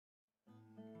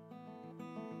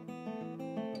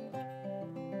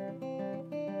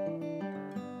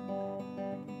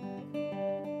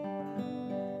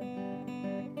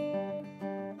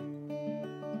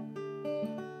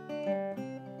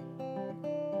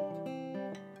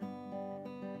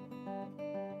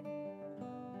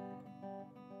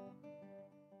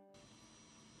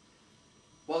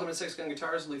Welcome to Six Gun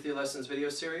Guitars Luthier Lessons video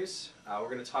series. We're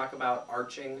going to talk about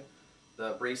arching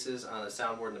the braces on the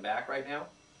soundboard in the back right now.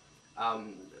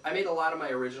 I made a lot of my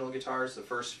original guitars, the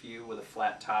first few, with a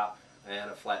flat top and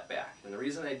a flat back. And the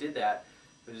reason I did that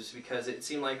was because it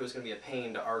seemed like it was going to be a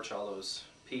pain to arch all those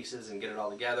pieces and get it all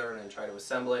together and then try to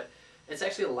assemble it. It's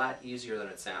actually a lot easier than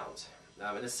it sounds.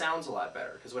 And it sounds a lot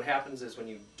better, because what happens is when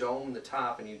you dome the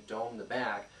top and you dome the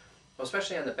back, well,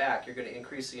 especially on the back, you're going to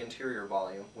increase the interior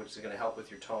volume, which is going to help with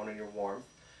your tone and your warmth.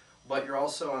 But you're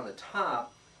also on the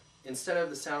top, instead of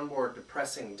the soundboard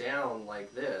depressing down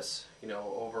like this, you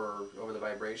know, over the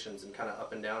vibrations and kind of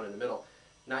up and down in the middle,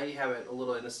 now you have it a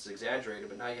little, and this is exaggerated,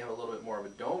 but now you have a little bit more of a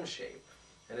dome shape.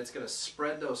 And it's going to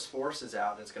spread those forces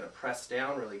out, and it's going to press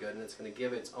down really good, and it's going to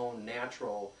give its own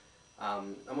natural,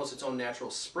 almost its own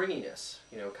natural springiness,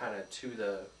 you know, kind of to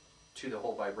the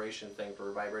whole vibration thing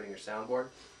for vibrating your soundboard.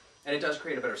 And it does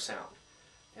create a better sound.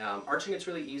 Arching, it's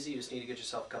really easy. You just need to get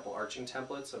yourself a couple arching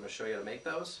templates. I'm going to show you how to make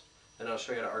those, and I'll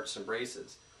show you how to arch some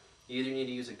braces. You either need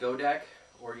to use a Go deck,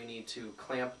 or you need to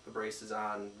clamp the braces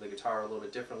on the guitar a little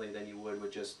bit differently than you would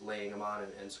with just laying them on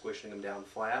and squishing them down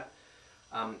flat.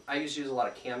 I used to use a lot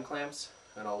of cam clamps,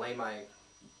 and I'll lay my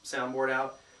soundboard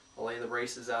out, I'll lay the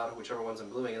braces out, whichever ones I'm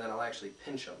gluing, and then I'll actually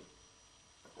pinch them.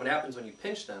 What happens when you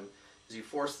pinch them is you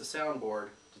force the soundboard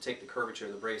to take the curvature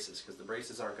of the braces, because the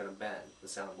braces aren't going to bend, the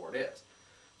soundboard is.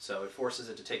 So it forces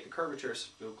it to take the curvature,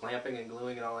 so clamping and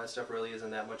gluing and all that stuff really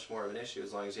isn't that much more of an issue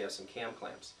as long as you have some cam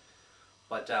clamps.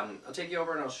 But I'll take you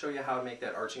over and I'll show you how to make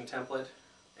that arching template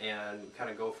and kind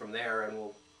of go from there, and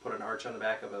we'll put an arch on the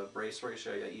back of a brace for you,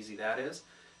 show you how easy that is.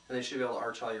 And then you should be able to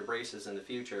arch all your braces in the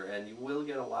future, and you will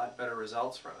get a lot better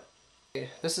results from it.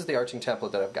 This is the arching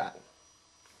template that I've got.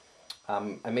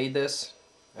 I made this,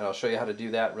 and I'll show you how to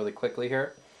do that really quickly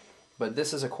here. But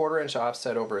this is a 1/4 inch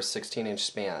offset over a 16-inch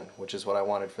span, which is what I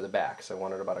wanted for the back. So I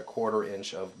wanted about a 1/4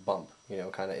 inch of bump, you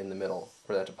know, kind of in the middle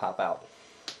for that to pop out.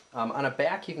 On a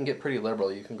back, you can get pretty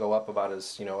liberal. You can go up about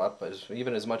as, you know,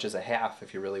 even as much as a half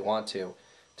if you really want to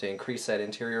increase that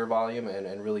interior volume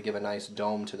and really give a nice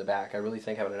dome to the back. I really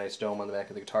think having a nice dome on the back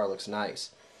of the guitar looks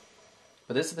nice.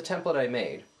 But this is the template I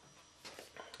made.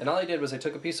 And all I did was I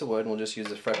took a piece of wood, and we'll just use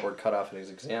this fretboard cutoff as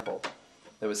an example,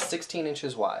 that was 16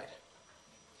 inches wide.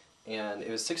 And it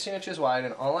was 16 inches wide,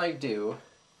 and all I do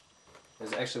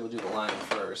is, actually we'll do the line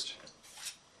first.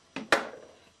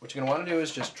 What you're going to want to do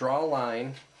is just draw a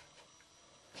line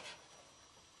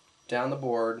down the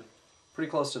board pretty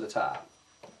close to the top.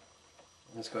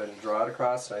 Let's go ahead and draw it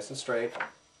across nice and straight.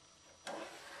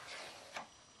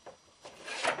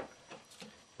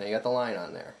 Now you got the line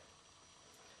on there.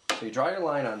 So you draw your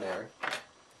line on there,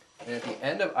 and at the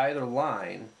end of either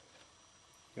line,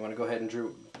 you want to go ahead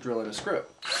and drill in a screw.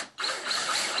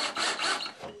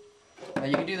 Now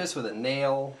you can do this with a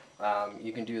nail,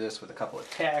 you can do this with a couple of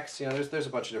tacks, you know, there's a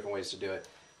bunch of different ways to do it.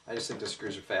 I just think the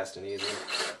screws are fast and easy.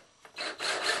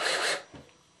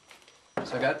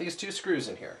 So I got these 2 screws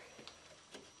in here.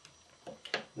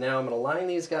 Now I'm going to line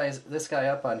this guy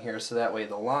up on here, so that way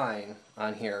the line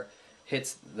on here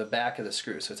hits the back of the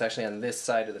screw. So it's actually on this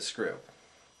side of the screw.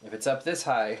 If it's up this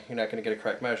high, you're not going to get a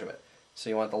correct measurement. So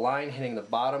you want the line hitting the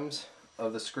bottoms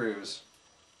of the screws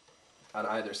on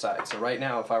either side. So right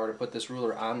now, if I were to put this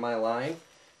ruler on my line,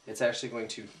 it's actually going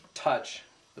to touch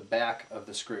the back of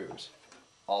the screws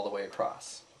all the way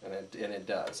across. And it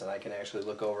does. And I can actually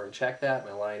look over and check that.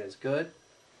 My line is good.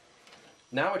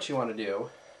 Now what you want to do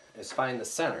is find the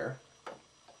center.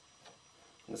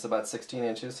 And it's about 16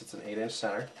 inches. It's an 8-inch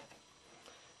center.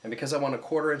 And because I want a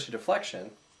 1/4 inch of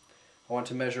deflection, I want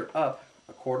to measure up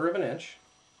a 1/4 of an inch.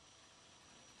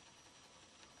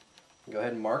 Go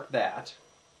ahead and mark that.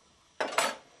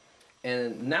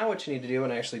 And now what you need to do,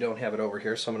 and I actually don't have it over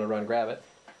here, so I'm going to run grab it.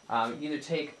 Either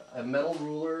take a metal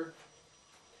ruler,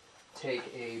 take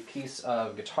a piece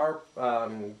of guitar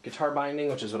binding,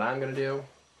 which is what I'm going to do.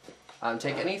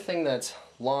 Take anything that's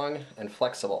long and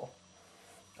flexible.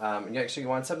 You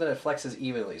want something that flexes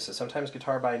evenly. So sometimes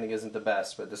guitar binding isn't the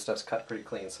best, but this stuff's cut pretty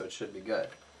clean, so it should be good.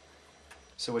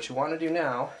 So what you want to do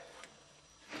now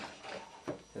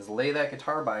is lay that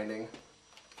guitar binding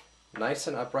nice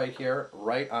and upright here,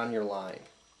 right on your line.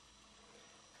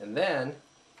 And then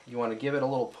you want to give it a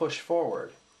little push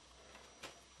forward.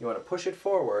 You want to push it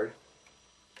forward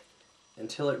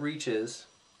until it reaches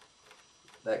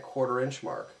that 1/4 inch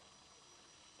mark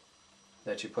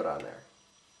that you put on there.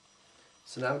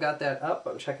 So now I've got that up.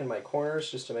 I'm checking my corners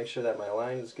just to make sure that my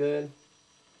line is good.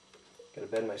 Got to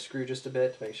bend my screw just a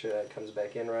bit to make sure that comes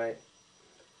back in right.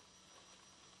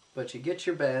 But you get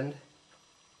your bend,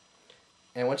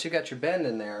 and once you've got your bend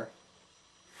in there,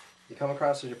 you come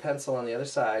across with your pencil on the other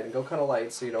side and go kind of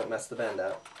light so you don't mess the bend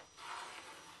up.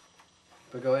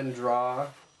 but go ahead and draw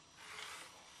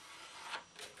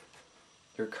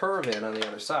your curve in on the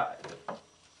other side.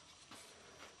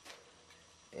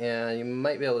 And you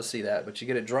might be able to see that, but you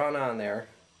get it drawn on there.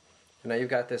 And now you've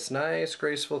got this nice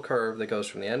graceful curve that goes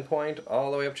from the end point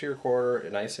all the way up to your quarter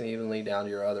and nice and evenly down to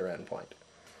your other end point.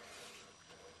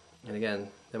 And again,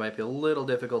 that might be a little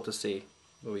difficult to see,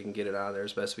 but we can get it on there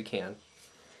as best we can.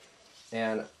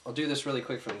 And I'll do this really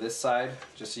quick from this side,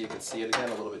 just so you can see it again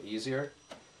a little bit easier.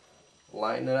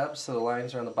 Line it up so the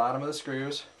lines are on the bottom of the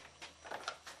screws.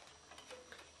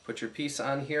 Put your piece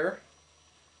on here.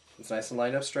 It's nice and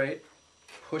lined up straight.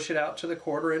 Push it out to the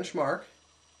 1/4 inch mark.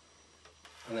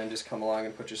 And then just come along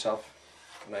and put yourself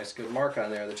a nice good mark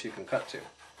on there that you can cut to.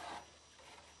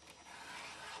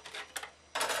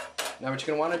 Now what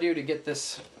you're going to want to do to get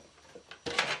this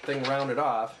thing rounded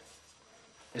off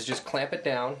is just clamp it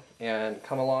down and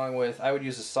come along with, I would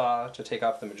use a saw to take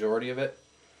off the majority of it,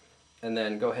 and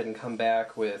then go ahead and come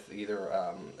back with either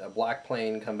a black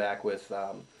plane, come back with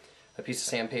a piece of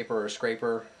sandpaper or a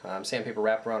scraper, sandpaper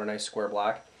wrapped around a nice square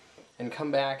block, and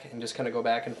come back and just kind of go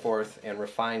back and forth and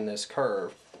refine this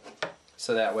curve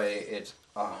so that way it's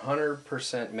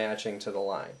 100% matching to the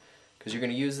line. Because you're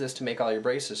going to use this to make all your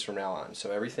braces from now on.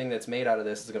 So everything that's made out of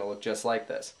this is going to look just like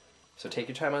this. So take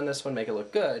your time on this one, make it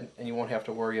look good, and you won't have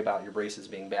to worry about your braces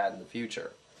being bad in the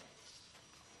future.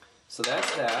 So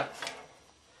that's that.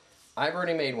 I've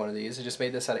already made one of these. I just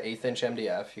made this out of 1/8 inch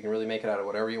MDF. You can really make it out of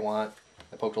whatever you want.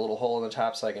 I poked a little hole in the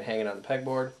top so I can hang it on the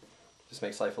pegboard. Just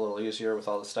makes life a little easier with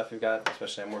all the stuff you've got,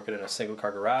 especially I'm working in a single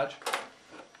car garage.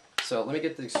 So let me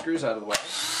get the screws out of the way.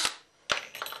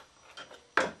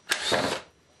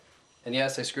 And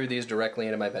yes, I screwed these directly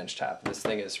into my bench top. This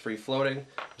thing is free floating.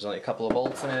 There's only a couple of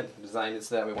bolts in it. Designed it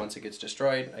so that way once it gets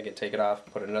destroyed, I can take it off,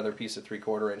 put another piece of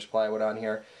 3/4 inch plywood on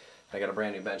here, and I got a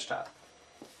brand new bench top.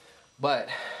 But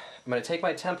I'm going to take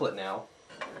my template now,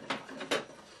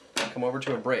 come over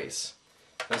to a brace.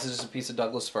 This is just a piece of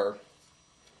Douglas fir.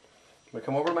 I'm going to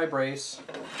come over to my brace.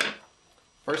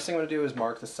 First thing I'm going to do is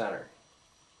mark the center.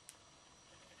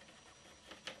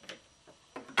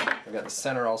 I've got the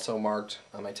center also marked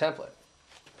on my template.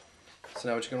 So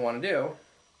now what you're going to want to do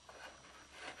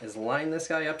is line this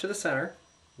guy up to the center,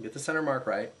 get the center mark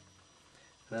right,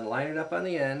 and then line it up on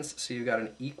the ends so you've got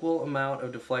an equal amount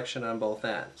of deflection on both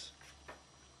ends.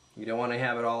 You don't want to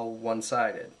have it all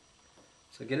one-sided.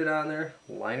 So get it on there,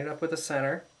 line it up with the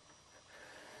center,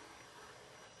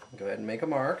 go ahead and make a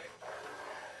mark.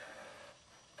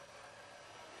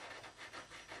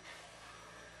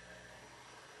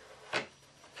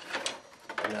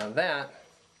 Now that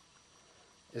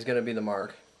is going to be the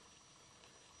mark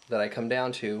that I come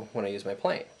down to when I use my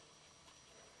plane.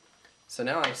 So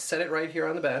now I set it right here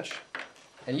on the bench,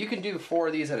 and you can do 4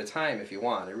 of these at a time if you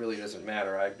want. It really doesn't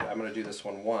matter. I'm going to do this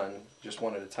one just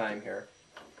one at a time here.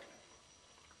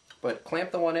 But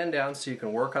clamp the one end down so you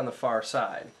can work on the far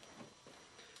side.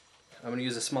 I'm going to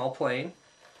use a small plane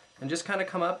and just kind of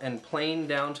come up and plane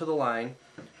down to the line,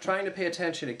 trying to pay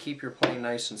attention to keep your plane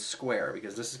nice and square,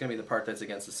 because this is going to be the part that's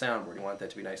against the soundboard. You want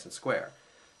that to be nice and square.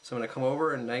 So I'm going to come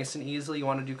over and nice and easily, you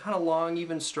want to do kind of long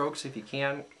even strokes if you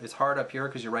can. It's hard up here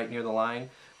because you're right near the line,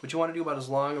 but you want to do about as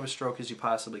long of a stroke as you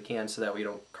possibly can so that way you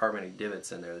don't carve any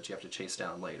divots in there that you have to chase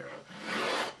down later.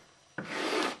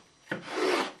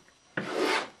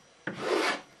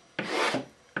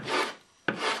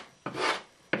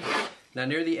 Now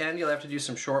near the end you'll have to do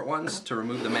some short ones to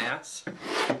remove the mats.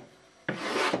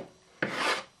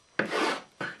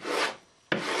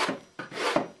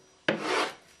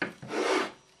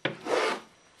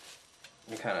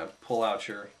 And kind of pull out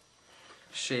your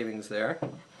shavings there.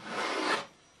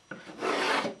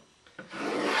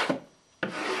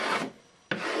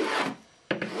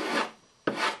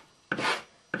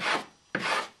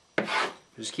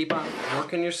 Just keep on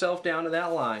working yourself down to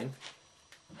that line.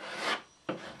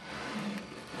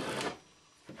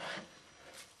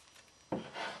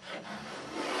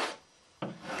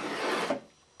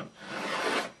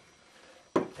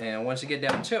 And once you get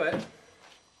down to it,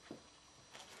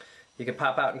 you can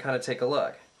pop out and kind of take a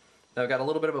look. Now I've got a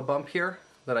little bit of a bump here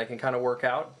that I can kind of work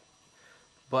out,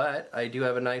 but I do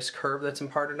have a nice curve that's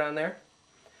imparted on there.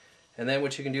 And then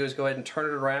what you can do is go ahead and turn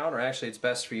it around, or actually it's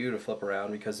best for you to flip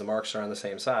around because the marks are on the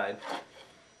same side.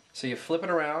 So you flip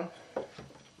it around,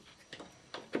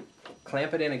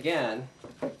 clamp it in again,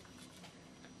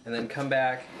 and then come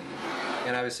back,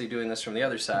 and obviously doing this from the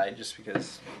other side just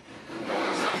because I don't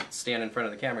want to stand in front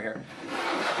of the camera here.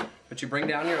 But you bring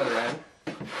down your other end.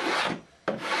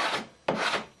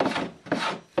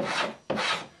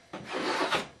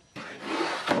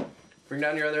 Bring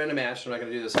down your other end to match. I'm not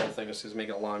going to do this whole thing just to make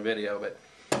it a long video, but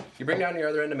you bring down your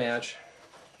other end to match.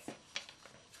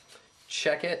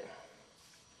 check it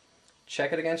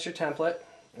against your template,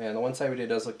 and the one side we did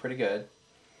does look pretty good.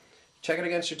 Check it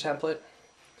against your template,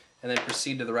 and then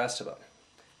proceed to the rest of them.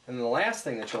 And then the last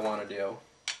thing that you'll want to do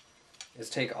is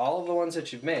take all of the ones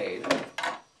that you've made,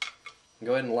 and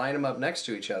go ahead and line them up next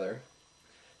to each other,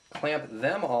 clamp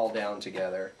them all down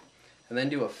together, and then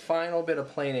do a final bit of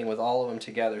planing with all of them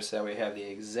together so that we have the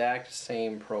exact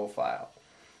same profile.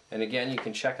 And again, you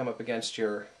can check them up against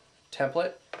your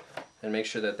template and make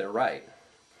sure that they're right.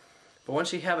 But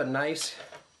once you have a nice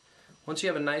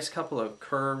couple of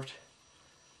curved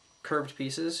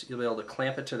pieces, you'll be able to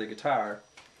clamp it to the guitar.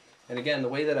 And again, the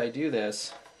way that I do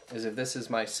this is, if this is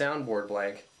my soundboard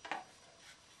blank,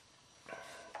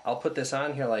 I'll put this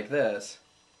on here like this,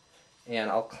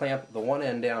 and I'll clamp the one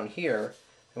end down here,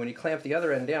 and when you clamp the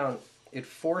other end down, it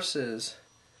forces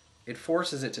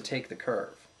it to take the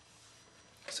curve.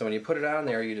 So when you put it on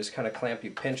there, you just kind of clamp,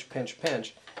 you pinch, pinch,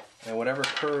 pinch, and whatever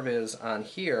curve is on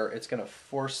here, it's going to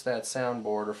force that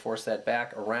soundboard or force that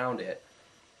back around it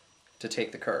to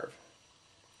take the curve.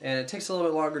 And it takes a little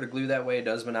bit longer to glue that way. It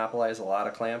does monopolize a lot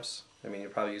of clamps. I mean, you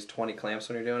probably use 20 clamps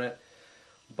when you're doing it.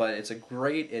 But it's a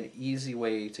great and easy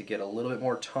way to get a little bit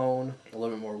more tone, a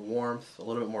little bit more warmth, a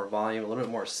little bit more volume, a little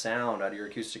bit more sound out of your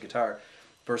acoustic guitar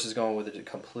versus going with a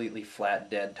completely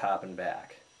flat, dead top and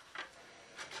back.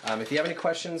 If you have any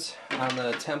questions on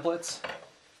the templates,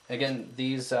 again,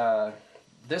 this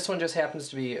one just happens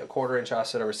to be a 1/4 inch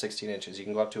offset over 16 inches. You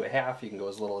can go up to a half, you can go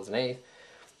as little as an eighth.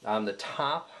 The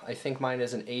top, I think mine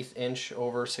is an 1/8 inch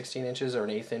over 16 inches or an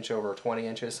 1/8 inch over 20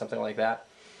 inches, something like that.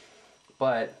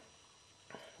 But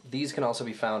these can also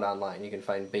be found online. You can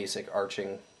find basic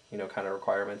arching, kind of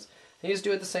requirements. And you just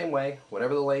do it the same way.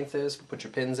 Whatever the length is, put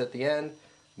your pins at the end,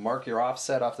 mark your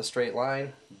offset off the straight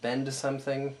line, bend to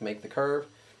something, make the curve,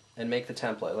 and make the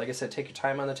template. Like I said, take your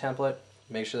time on the template,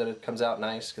 make sure that it comes out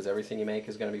nice, because everything you make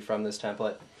is going to be from this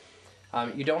template.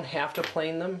 You don't have to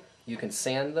plane them. You can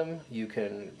sand them. You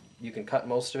can cut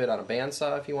most of it on a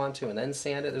bandsaw if you want to, and then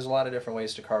sand it. There's a lot of different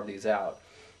ways to carve these out.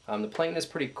 The planing is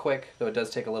pretty quick, though it does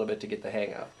take a little bit to get the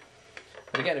hang of.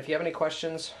 But again, if you have any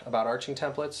questions about arching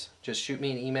templates, just shoot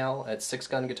me an email at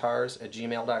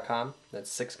 6gunguitars@gmail.com. That's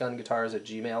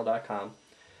 6gunguitars@gmail.com,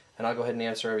 and I'll go ahead and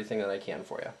answer everything that I can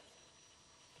for you.